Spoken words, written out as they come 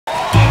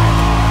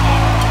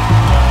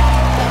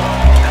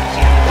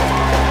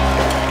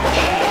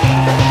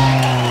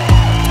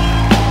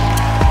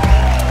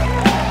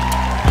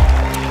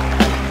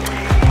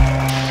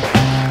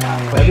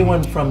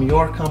everyone from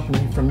your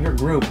company, from your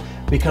group,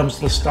 becomes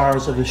the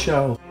stars of the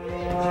show. 1,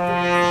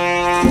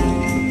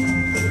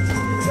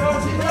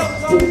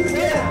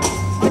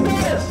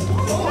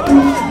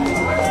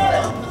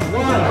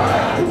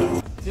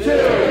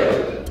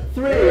 2,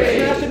 3.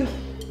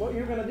 What,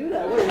 you're gonna do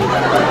that?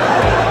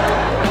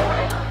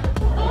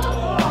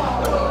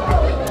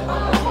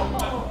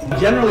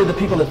 Generally, the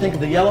people that think of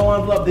the yellow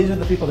envelope, these are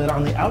the people that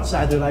on the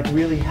outside they're like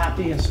really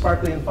happy and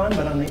sparkly and fun,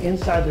 but on the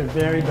inside they're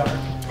very dark.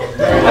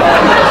 Very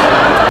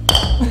dark.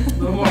 A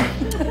little more.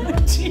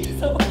 Jeez.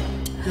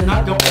 Do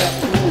not go back.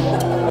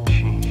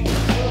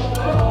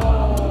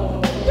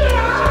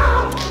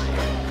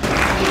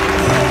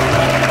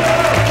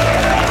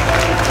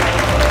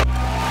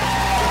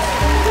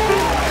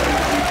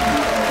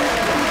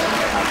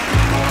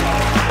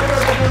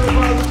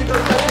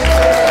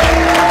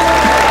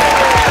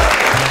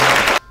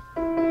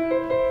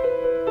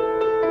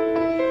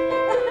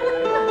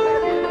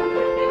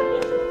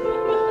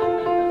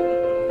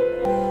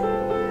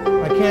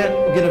 I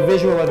can't get a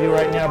visual of you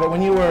right now, but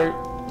when you were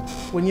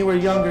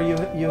younger,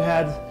 you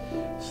had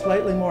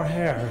slightly more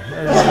hair.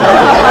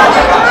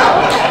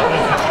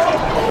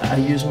 I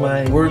use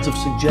my words of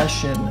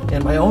suggestion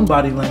and my own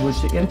body language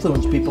to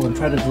influence people and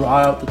try to draw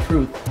out the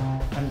truth.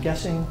 I'm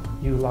guessing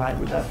you lied.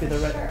 Would that be the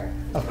right? Sure.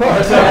 Of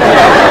course.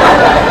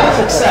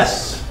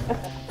 Success.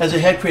 As a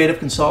head creative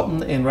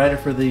consultant and writer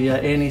for the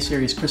A&E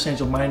series Chris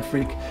Angel Mind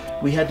Freak,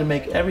 we had to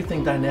make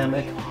everything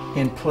dynamic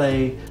in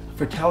play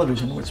for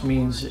television, which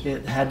means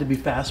it had to be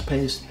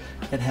fast-paced,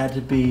 it had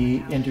to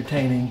be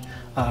entertaining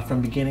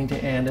from beginning to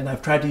end, and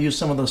I've tried to use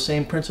some of those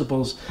same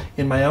principles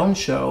in my own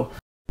show.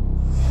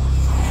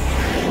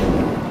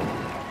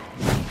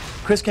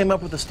 Chris came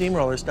up with the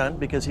steamroller stunt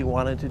because he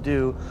wanted to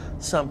do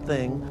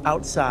something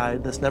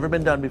outside that's never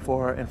been done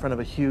before in front of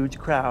a huge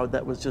crowd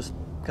that was just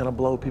going to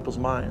blow people's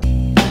minds.